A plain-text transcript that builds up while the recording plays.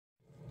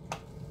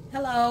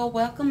Hello,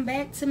 welcome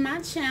back to my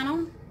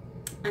channel.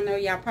 I know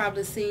y'all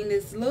probably seen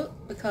this look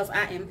because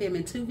I am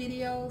filming 2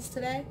 videos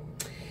today.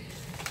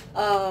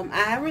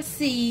 I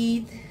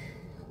received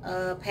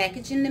a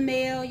package in the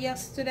mail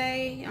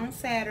yesterday on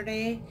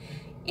Saturday,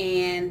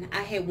 and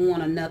I had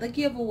won another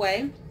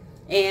giveaway.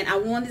 And I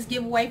won this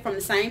giveaway from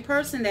the same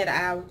person that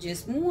I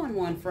just won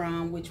one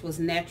from, which was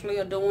Naturally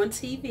Adorned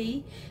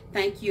TV.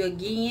 Thank you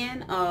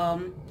again.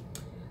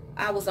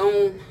 I was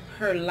on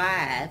her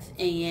live,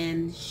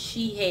 and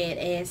she had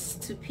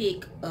asked to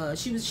pick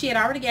she had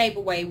already gave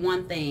away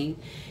one thing,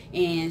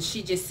 and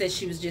she just said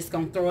she was just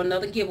gonna throw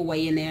another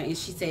giveaway in there, and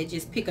she said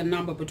just pick a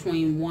number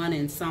between 1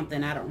 and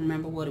something. I don't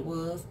remember what it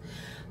was,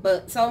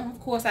 but so of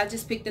course I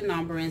just picked a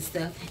number and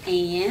stuff,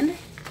 and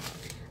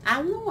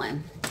I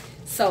won.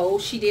 So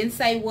she didn't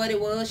say what it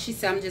was. She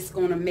said, I'm just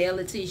going to mail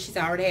it to you. She's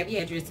already have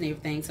your address and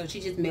everything, so she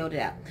just mailed it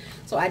out.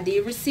 So I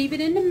did receive it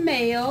in the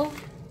mail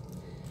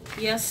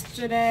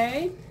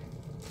yesterday,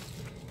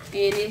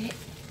 and it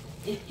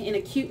in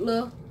a cute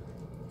little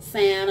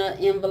Santa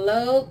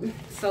envelope.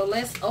 So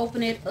let's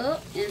open it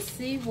up and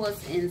see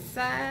what's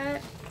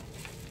inside.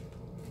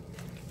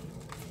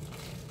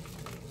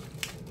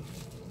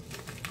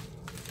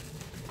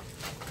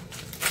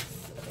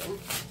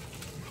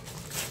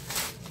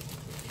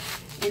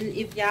 And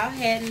if y'all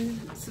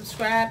hadn't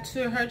subscribed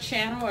to her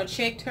channel or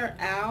checked her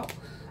out,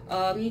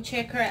 you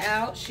check her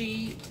out.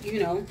 She,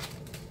 you know,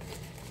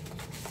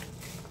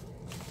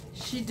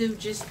 she do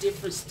just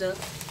different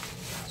stuff.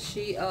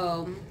 She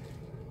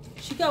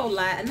go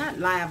live, not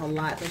live a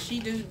lot, but she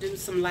do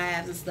some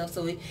lives and stuff,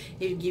 so it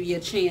give you a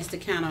chance to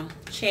kind of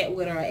chat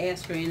with her or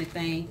ask her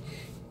anything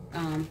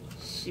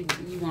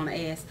you want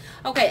to ask.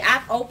 Okay,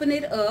 I've opened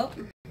it up,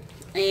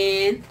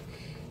 and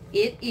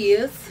it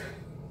is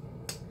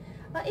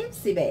a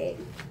Ipsy bag.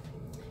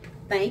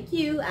 Thank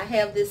you. I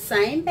have this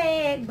same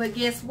bag, but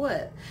guess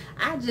what?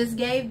 I just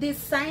gave this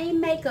same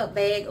makeup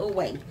bag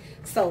away.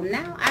 So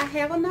now I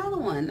have another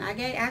one. I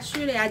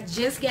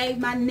just gave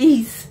my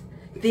niece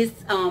this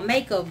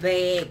makeup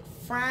bag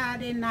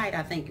Friday night,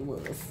 I think it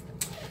was.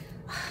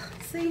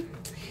 See?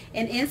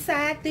 And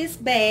inside this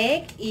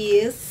bag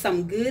is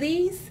some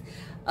goodies.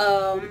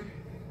 The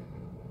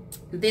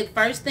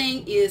first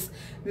thing is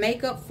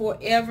Makeup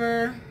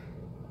Forever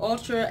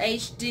Ultra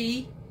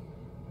HD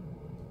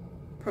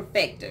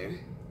Perfector.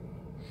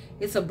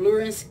 It's a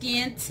blurring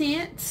skin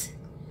tint,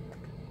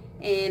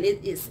 and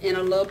it is in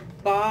a little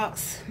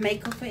box,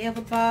 Makeup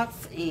Forever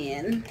box.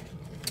 And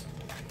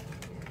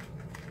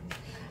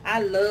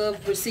I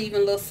love receiving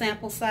little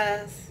sample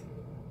size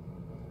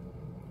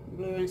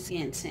blurring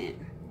skin tint.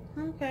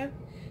 Okay,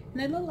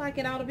 and it look like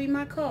it ought to be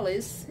my color.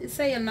 It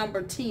say a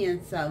number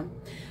 10, so,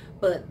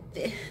 but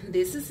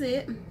this is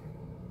it.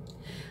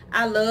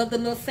 I love the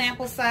little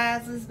sample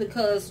sizes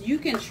because you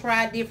can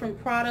try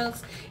different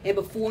products, and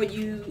before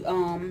you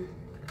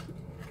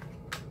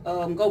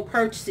go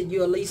purchase it,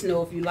 you at least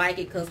know if you like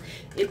it, because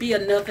it'd be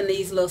enough in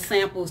these little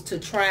samples to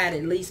try it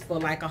at least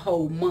for like a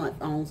whole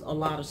month on a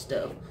lot of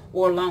stuff,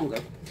 or longer.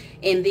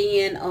 And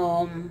then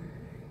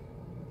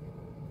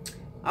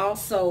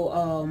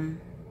also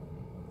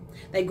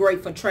they're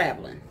great for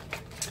traveling.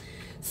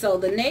 So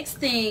the next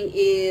thing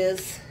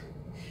is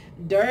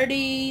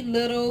Dirty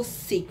Little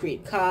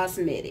Secret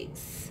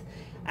Cosmetics.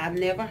 I've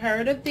never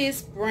heard of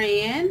this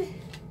brand.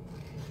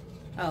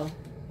 Oh,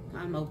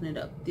 I'm opening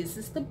it up. This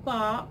is the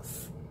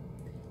box.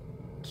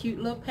 Cute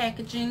little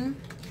packaging.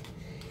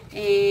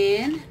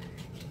 And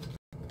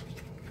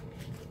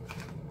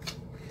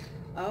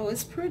oh,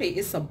 it's pretty.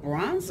 It's a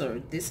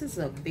bronzer. This is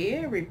a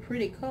very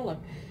pretty color.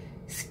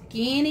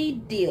 Skinny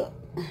Dip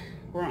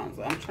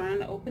bronzer. I'm trying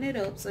to open it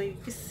up so you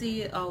can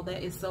see it. Oh,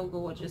 that is so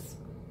gorgeous.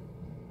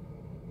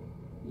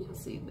 You'll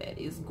see that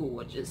is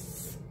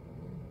gorgeous.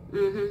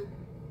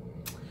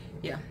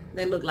 Yeah,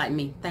 they look like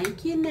me.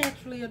 Thank you,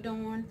 Naturally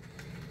Adorned.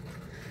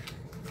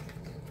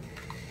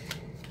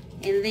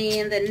 And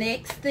then the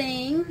next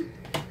thing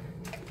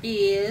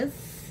is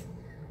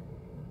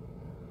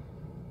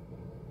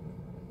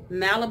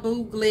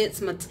Malibu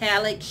Glitz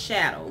Metallic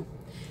Shadow.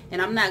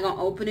 And I'm not going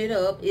to open it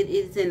up. It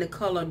is in the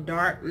color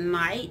Dark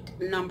Night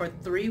number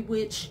 3,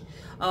 which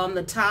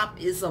the top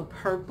is a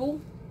purple.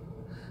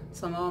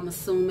 So I'm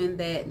assuming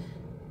that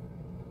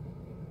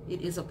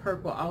it is a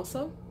purple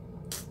also.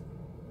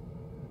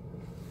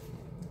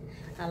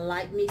 I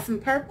like me some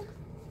purple.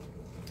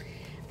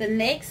 The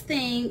next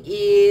thing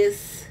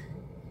is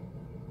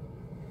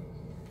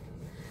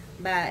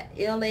by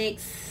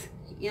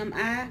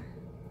LXMI,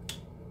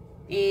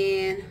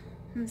 and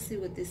let's see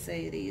what this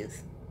say it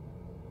is.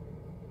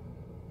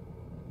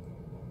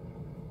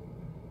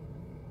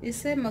 It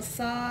said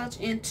massage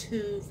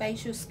into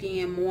facial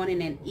skin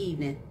morning and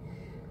evening.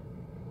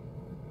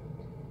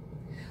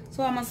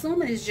 So I'm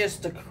assuming it's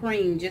just a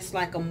cream, just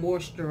like a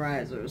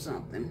moisturizer or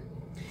something.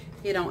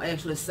 It don't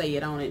actually say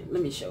it on it.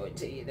 Let me show it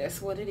to you.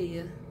 That's what it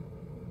is.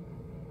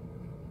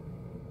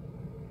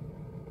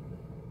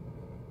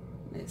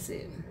 That's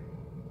it.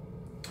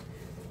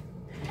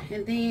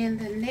 And then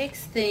the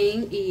next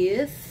thing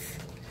is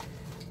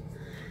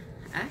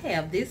I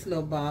have this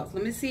little box.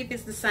 Let me see if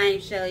it's the same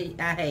shade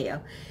I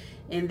have.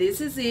 And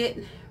this is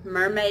it.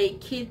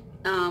 Mermaid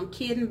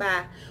Kitten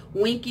by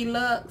Winky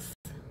Lux.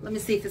 Let me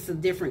see if it's a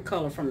different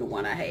color from the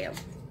one I have.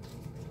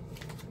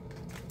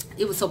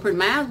 It was so pretty.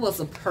 Mine was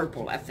a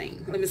purple, I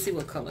think. Let me see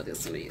what color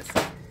this one is.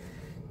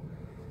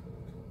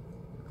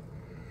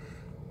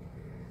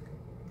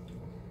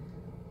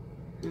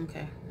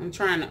 Okay, I'm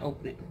trying to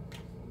open it.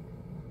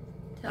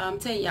 I'm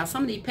telling y'all,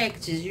 some of these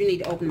packages, you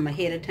need to open them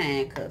ahead of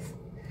time, because,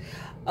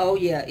 oh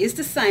yeah, it's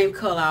the same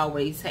color I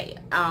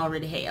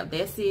already have.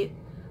 That's it.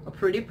 A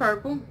pretty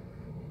purple.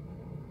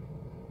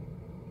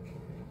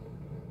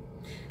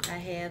 I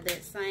have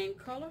that same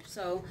color,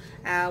 so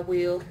I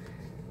will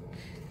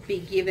be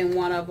giving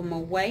one of them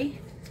away.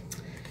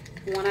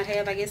 The one I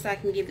have, I guess I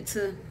can give it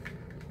to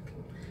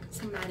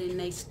somebody in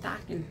their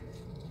stocking.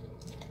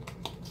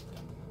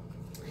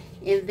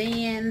 And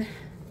then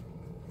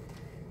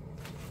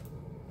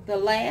the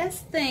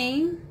last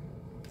thing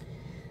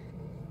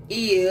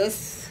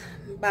is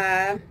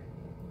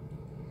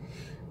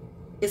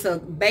it's a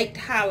baked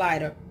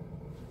highlighter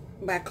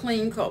by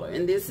Clean Color,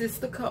 and this is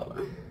the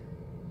color.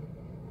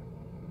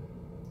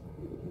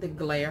 The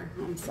glare,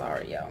 I'm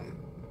sorry y'all.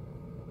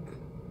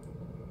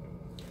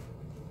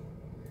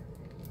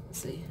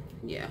 See,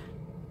 yeah.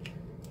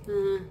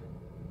 I'm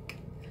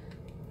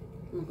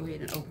gonna go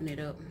ahead and open it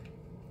up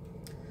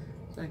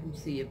so I can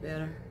see it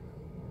better.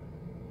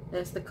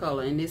 That's the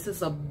color, and this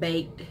is a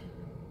baked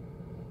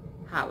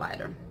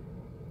highlighter.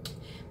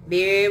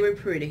 Very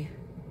pretty.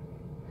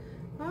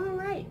 All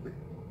right.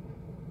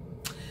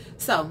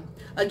 So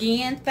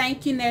again,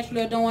 thank you,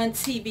 Naturally Adorned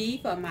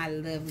TV, for my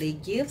lovely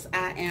gifts.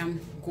 I am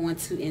going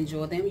to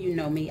enjoy them. You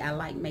know me, I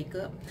like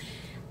makeup.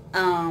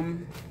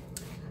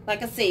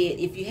 Like I said,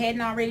 if you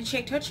hadn't already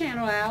checked her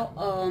channel out,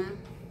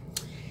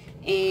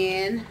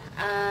 and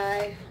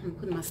I'm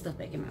putting my stuff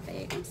back in my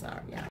bag. I'm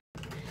sorry,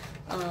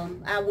 y'all.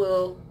 I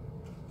will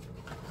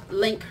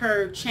link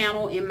her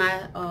channel in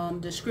my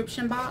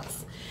description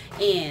box,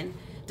 and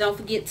don't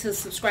forget to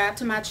subscribe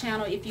to my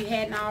channel if you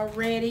hadn't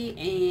already,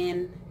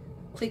 and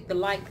click the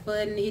like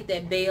button, hit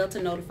that bell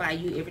to notify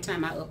you every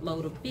time I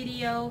upload a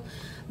video.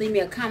 Leave me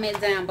a comment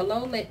down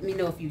below. Let me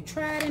know if you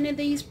tried any of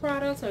these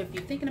products or if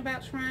you're thinking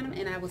about trying them,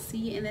 and I will see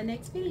you in the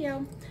next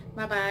video.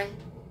 Bye bye.